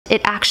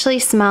it actually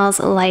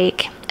smells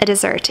like a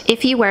dessert.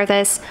 If you wear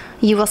this,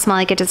 you will smell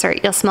like a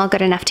dessert. You'll smell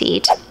good enough to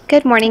eat.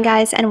 Good morning,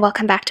 guys, and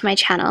welcome back to my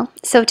channel.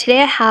 So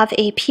today I have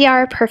a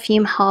PR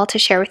perfume haul to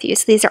share with you.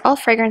 So these are all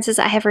fragrances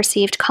I have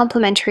received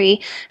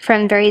complimentary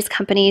from various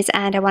companies,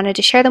 and I wanted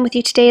to share them with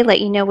you today,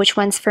 let you know which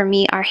ones for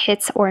me are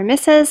hits or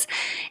misses.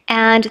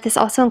 And this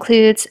also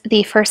includes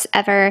the first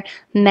ever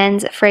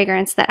men's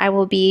fragrance that I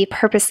will be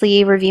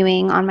purposely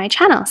reviewing on my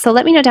channel. So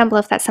let me know down below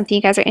if that's something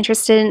you guys are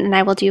interested in, and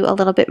I will do a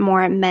little bit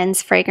more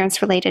men's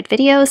fragrance related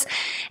videos.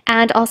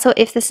 And also,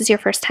 if this is your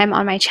first time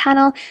on my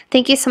channel,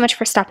 thank you so much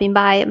for stopping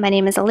by. My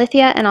name is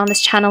Alithia, and on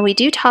this channel we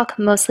do talk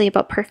mostly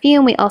about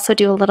perfume. We also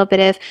do a little bit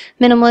of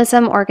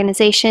minimalism,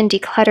 organization,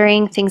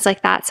 decluttering, things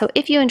like that. So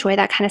if you enjoy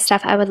that kind of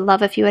stuff, I would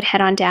love if you would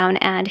head on down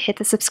and hit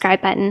the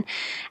subscribe button.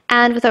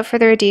 And without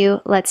further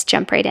ado, let's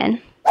jump right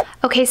in.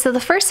 Okay, so the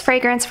first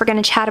fragrance we're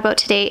going to chat about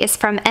today is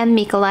from M.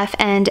 Micallef,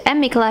 and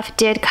M. Micallef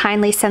did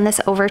kindly send this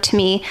over to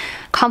me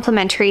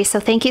complimentary, so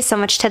thank you so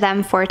much to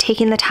them for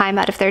taking the time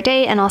out of their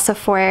day and also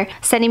for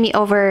sending me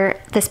over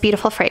this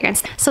beautiful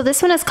fragrance. So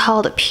this one is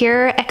called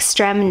Pure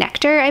Extreme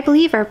Nectar, I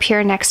believe, or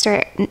Pure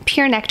Nectar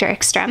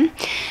Extreme.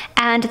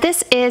 And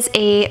this is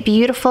a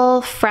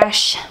beautiful,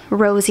 fresh,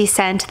 rosy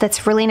scent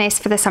that's really nice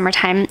for the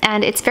summertime,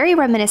 and it's very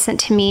reminiscent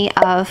to me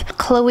of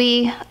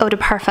Chloe Eau de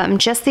Parfum,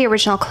 just the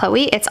original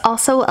Chloe. It's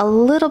also a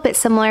little bit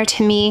similar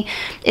to me.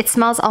 It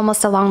smells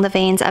almost along the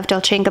veins of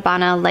Dolce &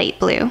 Gabbana Light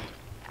Blue.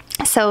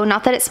 So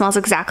not that it smells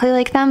exactly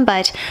like them,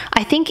 but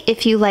I think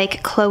if you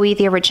like Chloe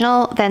the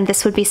original, then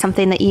this would be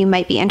something that you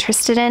might be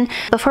interested in.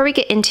 Before we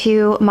get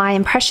into my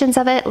impressions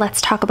of it,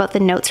 let's talk about the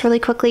notes really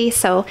quickly.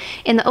 So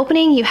in the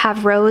opening, you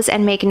have rose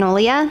and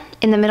magnolia.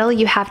 In the middle,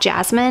 you have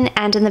jasmine,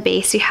 and in the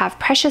base, you have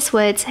precious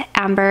woods,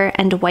 amber,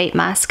 and white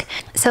musk.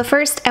 So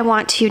first, I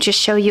want to just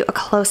show you a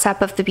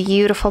close-up of the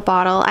beautiful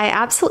bottle. I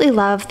absolutely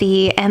love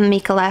the M.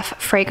 Micallef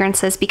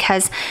fragrances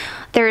because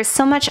there is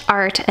so much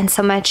art and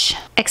so much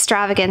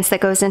extravagance that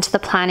goes into the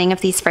planning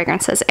of these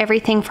fragrances.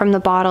 Everything from the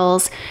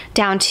bottles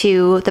down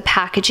to the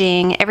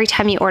packaging. Every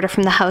time you order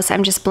from the house,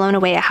 I'm just blown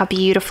away at how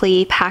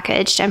beautifully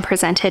packaged and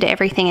presented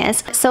everything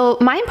is. So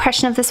my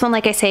impression of this one,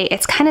 like I say,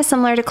 it's kind of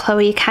similar to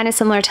Chloe, kind of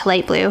similar to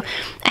Light Blue.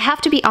 I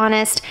have to be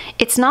honest,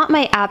 it's not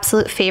my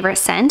absolute favorite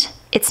scent.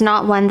 It's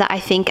not one that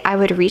I think I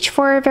would reach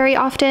for very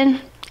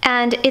often.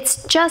 And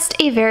it's just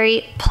a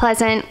very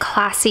pleasant,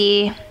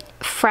 classy,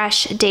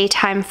 fresh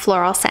daytime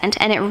floral scent,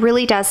 and it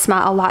really does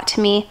smell a lot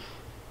to me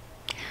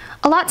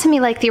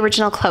like the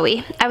original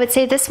Chloe. I would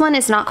say this one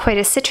is not quite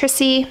as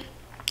citrusy.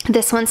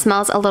 This one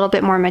smells a little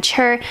bit more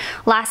mature.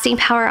 Lasting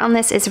power on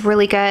this is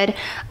really good.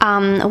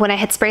 When I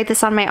had sprayed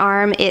this on my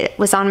arm, it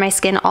was on my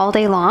skin all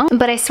day long,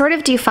 but I sort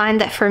of do find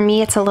that for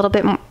me it's a little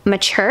bit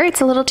mature.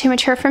 It's a little too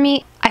mature for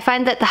me. I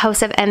find that the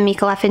House of M.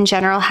 Micallef in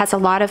general has a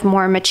lot of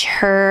more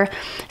mature,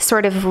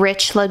 sort of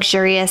rich,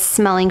 luxurious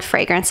smelling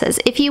fragrances.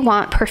 If you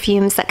want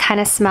perfumes that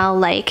kind of smell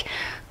like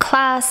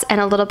class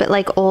and a little bit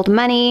like old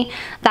money,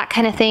 that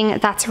kind of thing,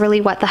 that's really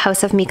what the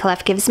House of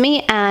Micallef gives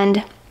me.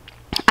 And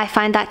I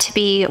find that to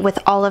be with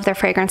all of their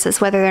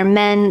fragrances, whether they're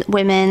men,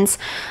 women's,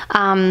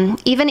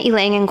 even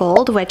Ylang and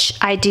Gold, which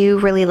I do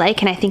really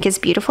like and I think is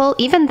beautiful.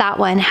 Even that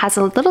one has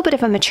a little bit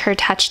of a mature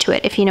touch to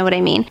it, if you know what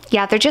I mean.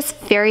 Yeah, they're just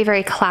very,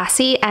 very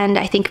classy, and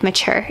I think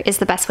mature is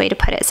the best way to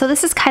put it. So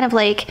this is kind of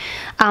like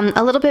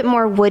a little bit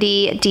more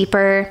woody,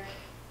 deeper,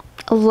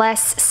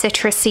 less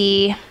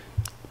citrusy,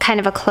 kind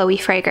of a Chloe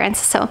fragrance.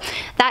 So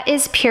that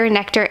is Pure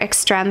Nectar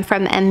Extreme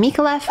from M.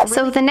 Micallef.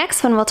 So the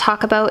next one we'll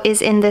talk about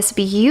is in this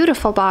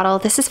beautiful bottle.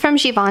 This is from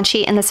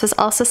Givenchy, and this was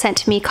also sent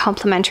to me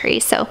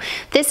complimentary. So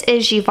this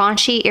is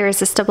Givenchy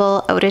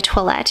Irresistible Eau de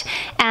Toilette.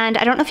 And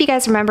I don't know if you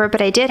guys remember,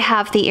 but I did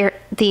have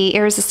the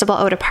Irresistible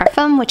Eau de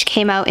Parfum, which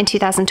came out in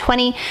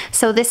 2020.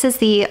 So this is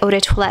the Eau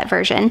de Toilette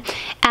version.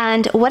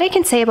 And what I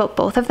can say about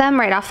both of them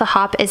right off the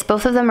hop is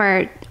both of them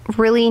are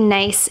really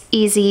nice,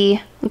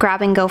 easy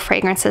grab and go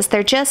fragrances.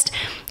 They're just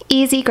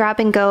easy grab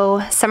and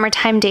go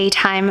summertime,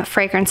 daytime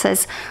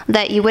fragrances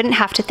that you wouldn't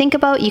have to think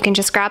about. You can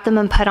just grab them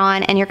and put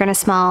on, and you're going to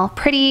smell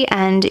pretty,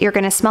 and you're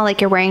going to smell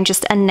like you're wearing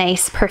just a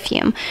nice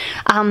perfume.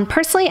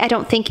 Personally, I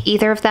don't think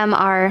either of them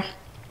are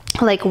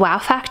like wow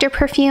factor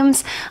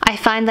perfumes. I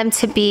find them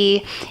to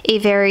be a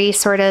very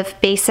sort of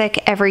basic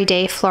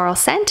everyday floral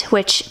scent,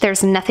 which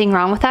there's nothing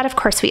wrong with that. Of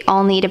course, we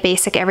all need a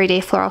basic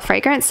everyday floral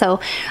fragrance. So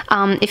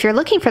if you're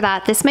looking for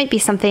that, this might be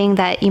something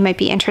that you might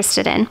be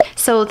interested in.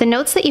 So the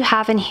notes that you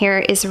have in here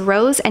is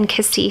rose and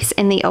cassis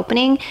in the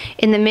opening.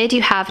 In the mid,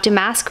 you have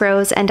damask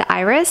rose and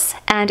iris,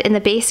 and in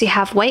the base, you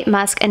have white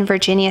musk and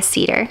Virginia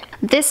cedar.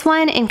 This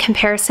one, in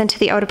comparison to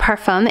the Eau de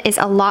Parfum, is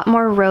a lot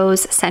more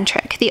rose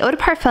centric. The Eau de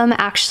Parfum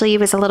actually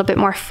was a little bit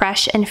more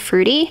fresh and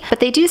fruity, but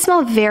they do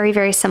smell very,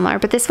 very similar.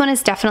 But this one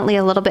is definitely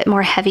a little bit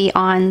more heavy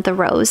on the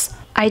rose.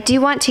 I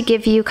do want to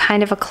give you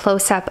kind of a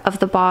close-up of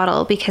the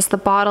bottle because the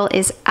bottle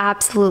is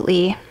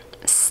absolutely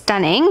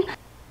stunning.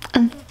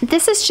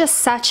 This is just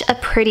such a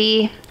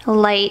pretty,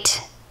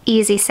 light,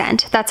 easy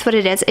scent. That's what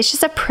it is. It's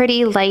just a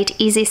pretty light,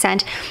 easy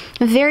scent.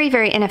 Very,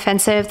 very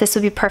inoffensive. This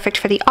would be perfect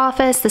for the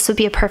office. This would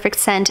be a perfect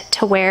scent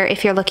to wear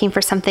if you're looking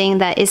for something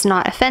that is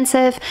not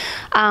offensive,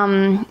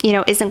 you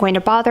know, isn't going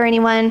to bother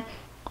anyone.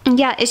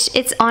 Yeah,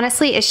 it's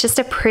honestly, it's just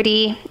a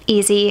pretty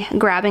easy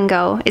grab and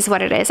go is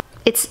what it is.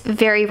 It's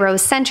very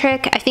rose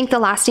centric. I think the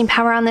lasting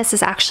power on this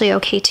is actually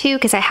okay too,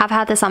 because I have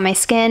had this on my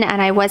skin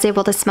and I was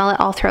able to smell it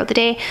all throughout the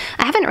day.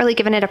 I haven't really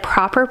given it a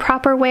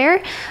proper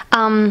wear,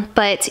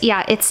 but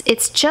yeah,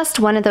 it's just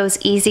one of those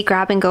easy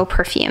grab and go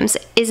perfumes.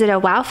 Is it a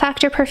wow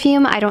factor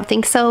perfume? I don't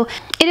think so.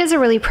 It is a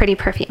really pretty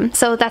perfume.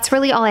 So that's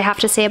really all I have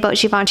to say about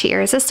Givenchy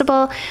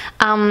Irresistible.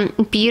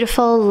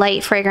 Beautiful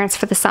light fragrance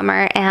for the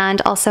summer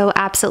and also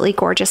absolutely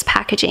gorgeous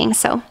packaging.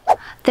 So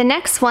the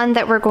next one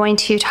that we're going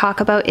to talk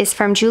about is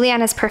from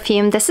Julianna's Perfume.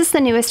 This is the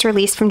newest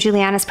release from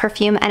Julianna's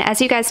Perfume, and as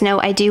you guys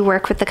know, I do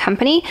work with the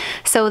company,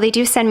 so they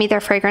do send me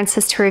their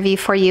fragrances to review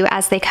for you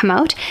as they come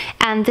out.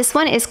 And this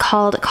one is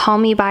called Call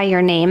Me By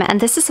Your Name, and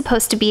this is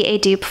supposed to be a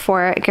dupe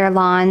for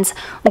Guerlain's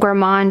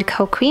Gourmand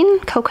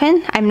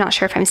Coquin. I'm not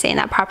sure if I'm saying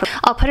that properly.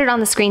 I'll put it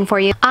on the screen for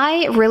you.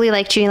 I really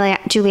like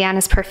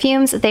Julianna's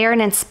Perfumes. They are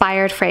an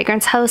inspired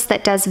fragrance house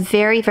that does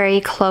very,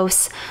 very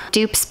close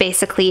dupes,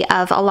 basically,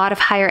 of a lot of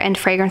higher end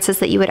fragrances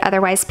that you would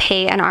otherwise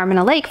pay an arm and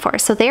a leg for.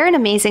 So they're an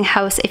amazing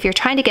house if you're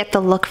trying to get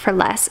the look for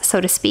less, so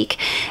to speak.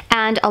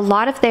 And a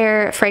lot of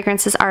their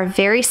fragrances are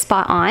very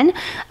spot on,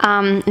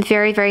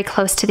 very, very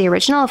close to the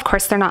original. Of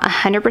course, they're not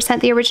 100%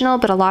 the original,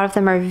 but a lot of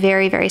them are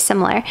very, very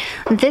similar.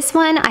 This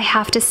one, I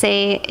have to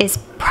say, is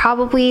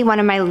probably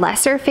one of my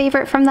lesser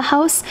favorite from the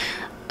house.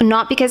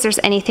 Not because there's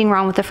anything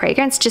wrong with the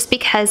fragrance, just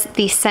because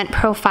the scent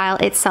profile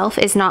itself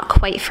is not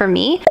quite for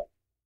me.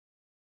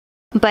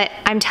 But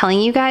I'm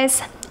telling you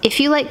guys, if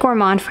you like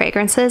gourmand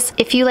fragrances,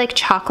 if you like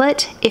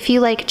chocolate, if you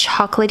like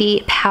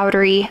chocolatey,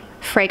 powdery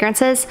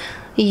fragrances,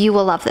 you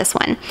will love this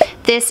one.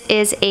 This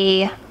is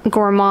a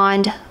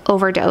gourmand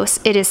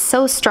overdose. It is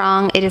so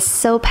strong, it is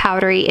so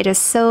powdery, it is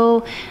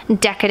so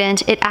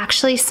decadent. It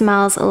actually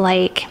smells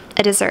like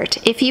a dessert.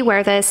 If you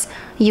wear this,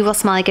 you will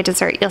smell like a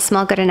dessert. You'll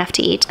smell good enough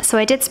to eat. So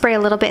I did spray a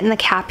little bit in the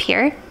cap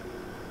here.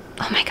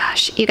 Oh my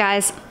gosh, you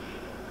guys,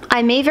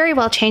 I may very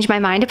well change my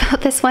mind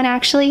about this one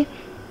actually.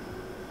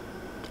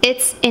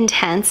 It's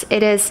intense.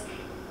 It is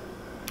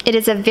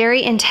a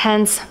very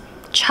intense,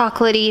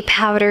 chocolatey,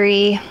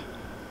 powdery,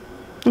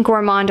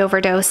 gourmand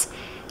overdose.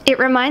 It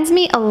reminds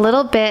me a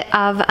little bit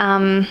of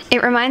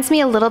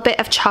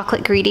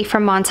Chocolate Greedy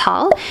from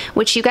Montal,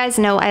 which you guys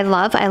know I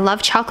love. I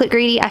love Chocolate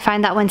Greedy. I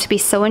find that one to be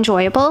so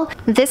enjoyable.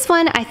 This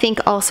one I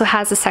think also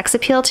has a sex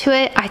appeal to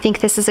it. I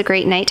think this is a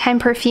great nighttime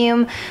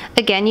perfume.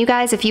 Again, you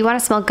guys, if you want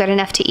to smell good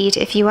enough to eat,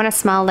 if you want to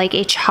smell like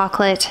a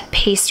chocolate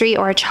pastry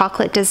or a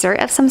chocolate dessert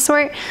of some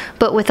sort,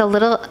 but with a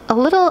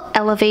little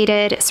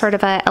elevated sort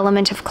of a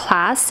element of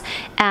class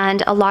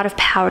and a lot of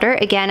powder.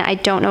 Again, I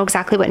don't know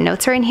exactly what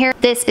notes are in here.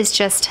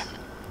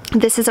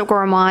 This is a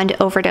gourmand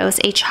overdose,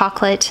 a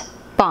chocolate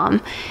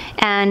bomb.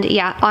 And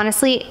yeah,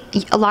 honestly,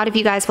 a lot of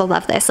you guys will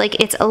love this. Like,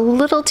 it's a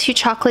little too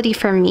chocolatey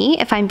for me,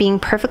 if I'm being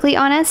perfectly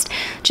honest,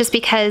 just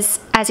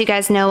because, as you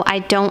guys know, I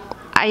don't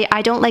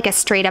like a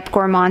straight up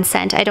gourmand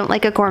scent. I don't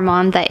like a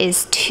gourmand that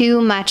is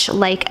too much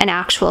like an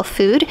actual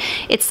food.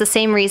 It's the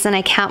same reason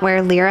I can't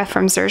wear Lyra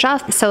from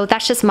Xerjoff. So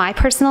that's just my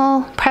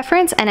personal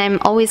preference, and I'm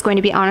always going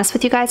to be honest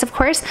with you guys, of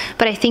course,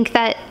 but I think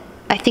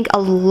a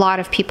lot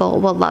of people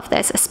will love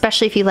this,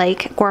 especially if you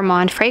like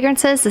gourmand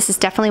fragrances. This is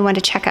definitely one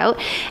to check out.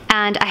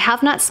 And I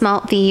have not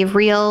smelt the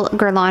real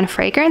Guerlain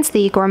fragrance,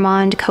 the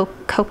Gourmand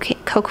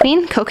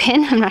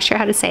Coquin, I'm not sure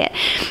how to say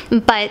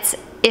it, but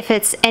if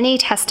it's any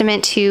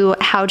testament to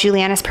how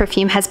Julianna's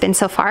Perfume has been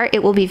so far,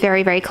 it will be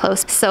very, very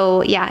close.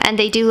 So yeah, and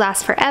they do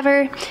last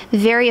forever,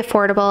 very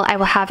affordable. I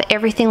will have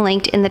everything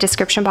linked in the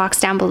description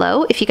box down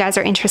below. If you guys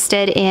are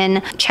interested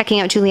in checking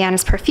out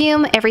Julianna's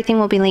Perfume, everything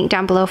will be linked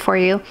down below for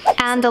you.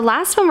 And the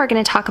last one we're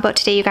gonna talk about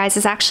today, you guys,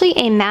 is actually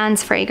a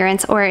man's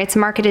fragrance, or it's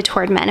marketed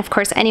toward men. Of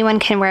course, anyone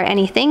can wear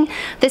anything.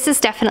 This is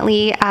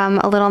definitely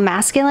a little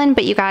masculine,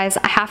 but you guys,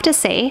 I have to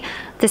say,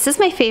 this is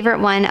my favorite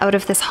one out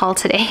of this haul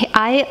today.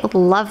 I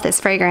love this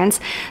fragrance.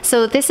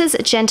 So this is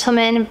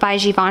Gentleman by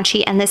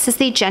Givenchy, and this is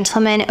the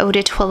Gentleman Eau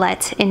de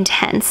Toilette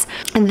Intense.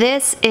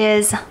 This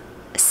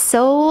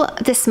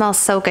smells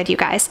so good, you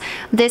guys.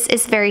 This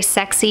is very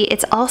sexy.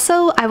 It's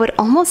also, I would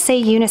almost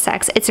say,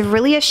 unisex. It's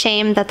really a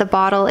shame that the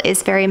bottle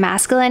is very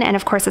masculine, and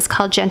of course it's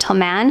called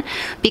Gentleman,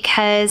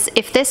 because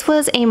if this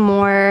was a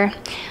more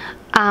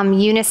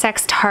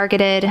unisex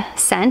targeted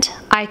scent,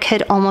 I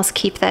could almost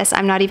keep this.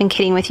 I'm not even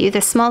kidding with you.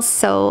 This smells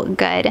so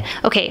good.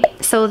 Okay,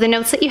 so the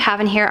notes that you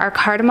have in here are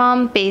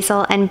cardamom,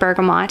 basil, and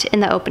bergamot in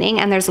the opening,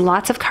 and there's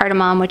lots of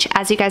cardamom, which,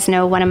 as you guys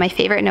know, one of my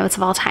favorite notes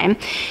of all time.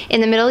 In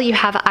the middle you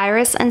have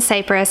iris and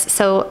cypress,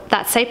 so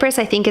that cypress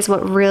I think is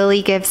what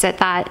really gives it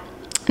that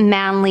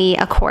manly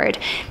accord.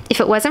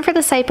 If it wasn't for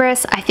the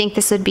cypress, I think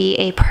this would be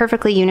a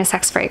perfectly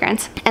unisex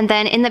fragrance. And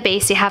then in the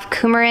base you have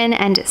coumarin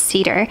and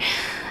cedar.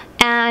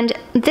 And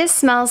this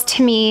smells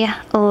to me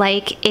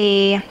like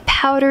a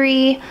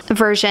powdery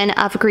version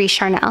of Gris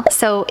Charnel.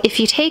 So if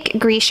you take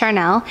Gris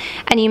Charnel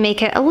and you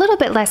make it a little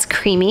bit less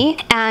creamy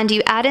and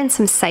you add in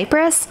some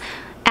cypress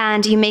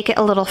and you make it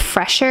a little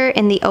fresher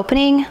in the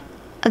opening,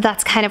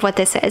 that's kind of what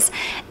this is.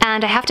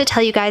 And I have to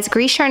tell you guys,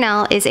 Gris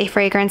Charnel is a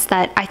fragrance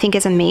that I think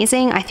is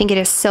amazing. I think it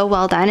is so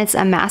well done. It's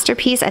a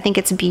masterpiece. I think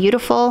it's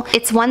beautiful.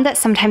 It's one that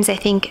sometimes I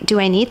think, do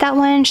I need that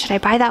one? Should I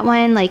buy that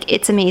one? Like,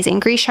 it's amazing.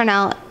 Gris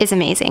Charnel is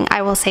amazing.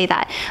 I will say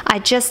that. I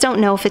just don't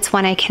know if it's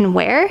one I can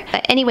wear.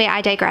 But anyway,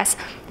 I digress.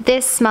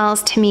 This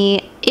smells to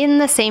me in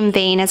the same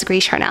vein as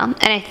Gris Charnel.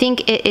 And I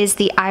think it is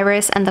the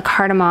iris and the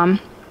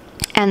cardamom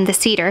and the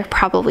cedar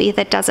probably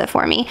that does it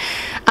for me.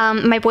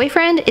 My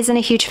boyfriend isn't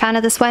a huge fan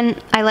of this one.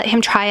 I let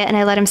him try it and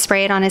I let him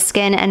spray it on his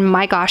skin, and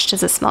my gosh,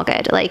 does it smell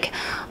good. Like,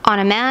 on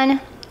a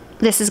man,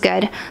 this is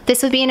good.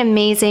 This would be an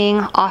amazing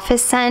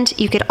office scent.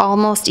 You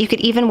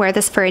could even wear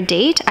this for a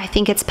date. I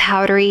think it's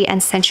powdery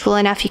and sensual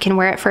enough you can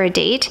wear it for a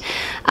date.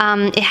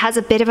 It has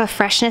a bit of a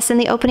freshness in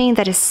the opening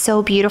that is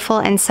so beautiful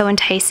and so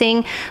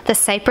enticing. The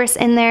cypress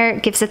in there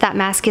gives it that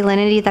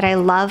masculinity that I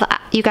love.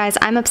 You guys,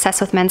 I'm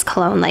obsessed with men's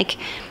cologne. Like,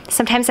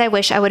 sometimes I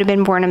wish I would have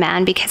been born a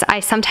man, because I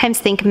sometimes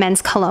think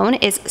men's cologne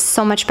is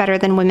so much better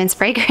than women's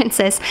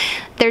fragrances.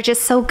 They're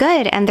just so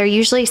good, and they're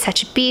usually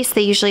such beasts.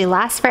 They usually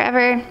last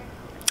forever.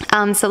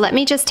 So let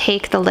me just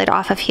take the lid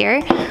off of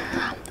here.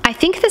 I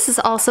think this is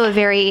also a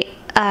very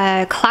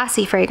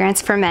classy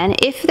fragrance for men.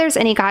 If there's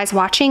any guys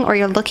watching, or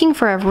you're looking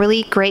for a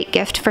really great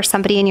gift for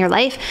somebody in your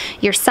life,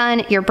 your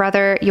son, your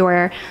brother,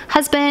 your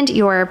husband,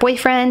 your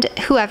boyfriend,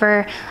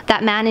 whoever,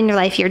 that man in your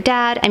life, your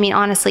dad, I mean,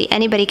 honestly,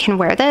 anybody can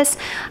wear this.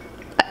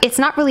 It's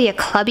not really a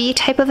clubby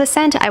type of a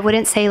scent. I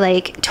wouldn't say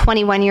like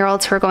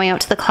 21-year-olds who are going out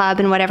to the club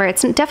and whatever.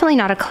 It's definitely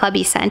not a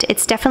clubby scent.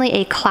 It's definitely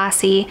a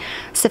classy,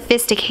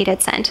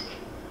 sophisticated scent.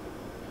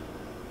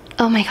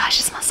 Oh my gosh,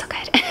 it smells so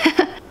good.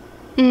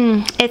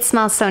 It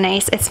smells so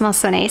nice. It smells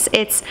so nice.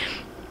 It's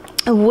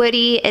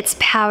woody, it's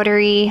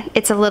powdery,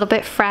 it's a little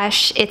bit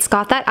fresh. It's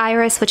got that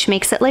iris, which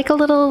makes it like a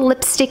little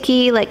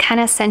lipsticky, like kind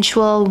of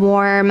sensual,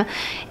 warm.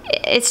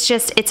 It's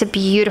a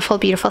beautiful,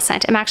 beautiful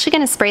scent. I'm actually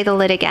going to spray the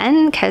lid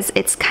again because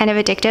it's kind of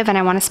addictive and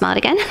I want to smell it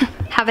again.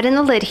 Have it in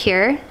the lid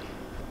here.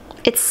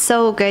 It's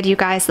so good, you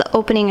guys. The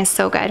opening is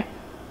so good.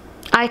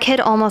 I could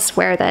almost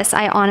wear this.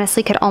 I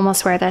honestly could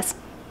almost wear this.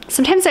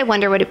 Sometimes I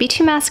wonder, would it be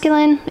too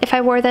masculine if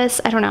I wore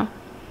this? I don't know.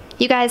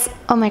 You guys,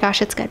 oh my gosh,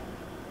 it's good.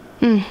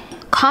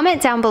 Comment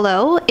down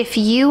below if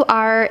you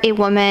are a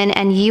woman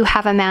and you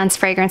have a man's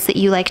fragrance that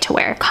you like to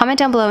wear. Comment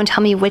down below and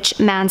tell me which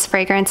man's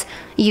fragrance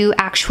you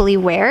actually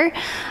wear.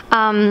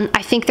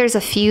 I think there's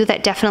a few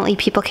that definitely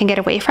people can get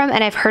away from,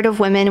 and I've heard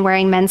of women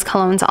wearing men's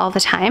colognes all the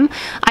time.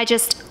 I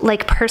just,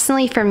 like,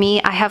 personally for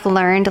me, I have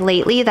learned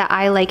lately that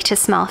I like to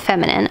smell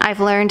feminine. I've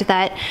learned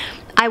that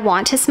I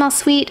want to smell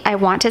sweet, I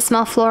want to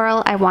smell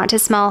floral, I want to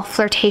smell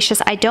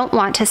flirtatious. I don't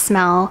want to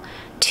smell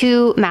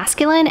too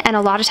masculine, and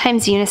a lot of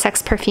times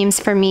unisex perfumes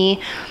for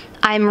me,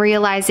 I'm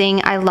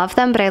realizing I love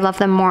them, but I love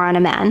them more on a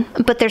man.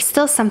 But there's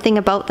still something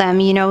about them,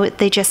 you know,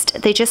 they just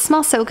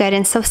smell so good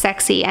and so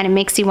sexy, and it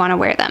makes you want to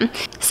wear them.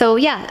 So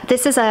yeah,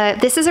 this is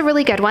a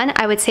really good one.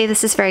 I would say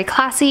this is very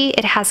classy.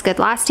 It has good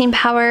lasting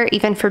power,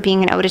 even for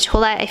being an eau de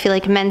toilette. I feel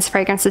like men's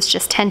fragrances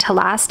just tend to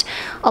last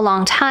a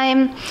long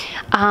time.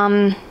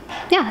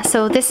 Yeah,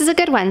 so this is a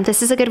good one.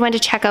 This is a good one to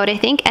check out, I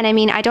think. And I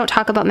mean, I don't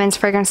talk about men's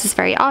fragrances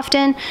very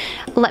often.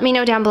 Let me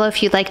know down below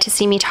if you'd like to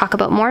see me talk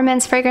about more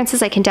men's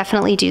fragrances. I can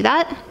definitely do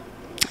that.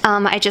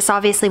 I just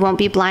obviously won't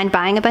be blind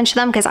buying a bunch of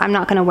them because I'm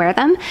not going to wear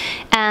them.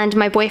 And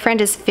my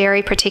boyfriend is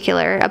very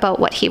particular about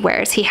what he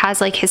wears. He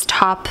has like his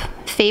top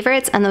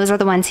favorites, and those are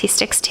the ones he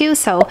sticks to.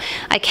 So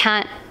I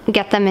can't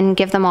get them and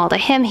give them all to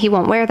him. He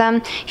won't wear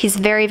them. He's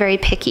very, very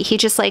picky. He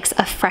just likes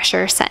a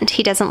fresher scent.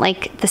 He doesn't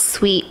like the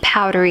sweet,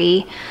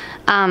 powdery,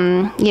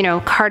 you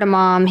know,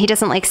 cardamom. He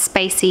doesn't like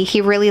spicy.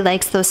 He really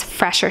likes those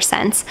fresher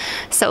scents.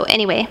 So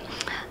anyway,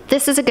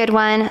 this is a good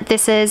one.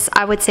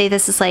 I would say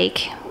this is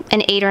like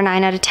an 8 or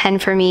 9 out of 10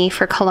 for me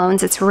for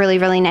colognes. It's really,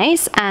 really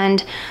nice,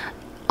 and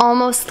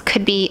almost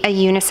could be a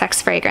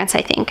unisex fragrance,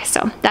 I think.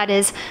 So that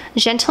is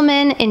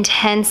Gentleman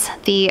Intense,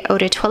 the Eau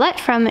de Toilette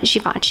from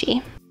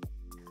Givenchy.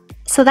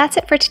 So that's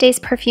it for today's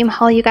perfume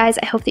haul, you guys.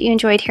 I hope that you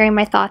enjoyed hearing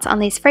my thoughts on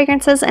these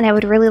fragrances, and I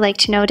would really like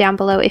to know down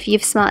below if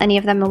you've smelled any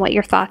of them and what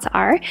your thoughts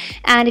are.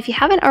 And if you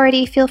haven't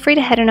already, feel free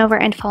to head on over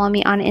and follow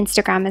me on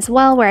Instagram as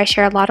well, where I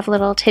share a lot of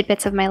little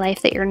tidbits of my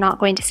life that you're not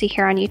going to see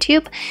here on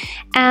YouTube.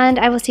 And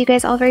I will see you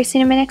guys all very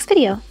soon in my next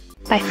video.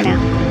 Bye for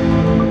now.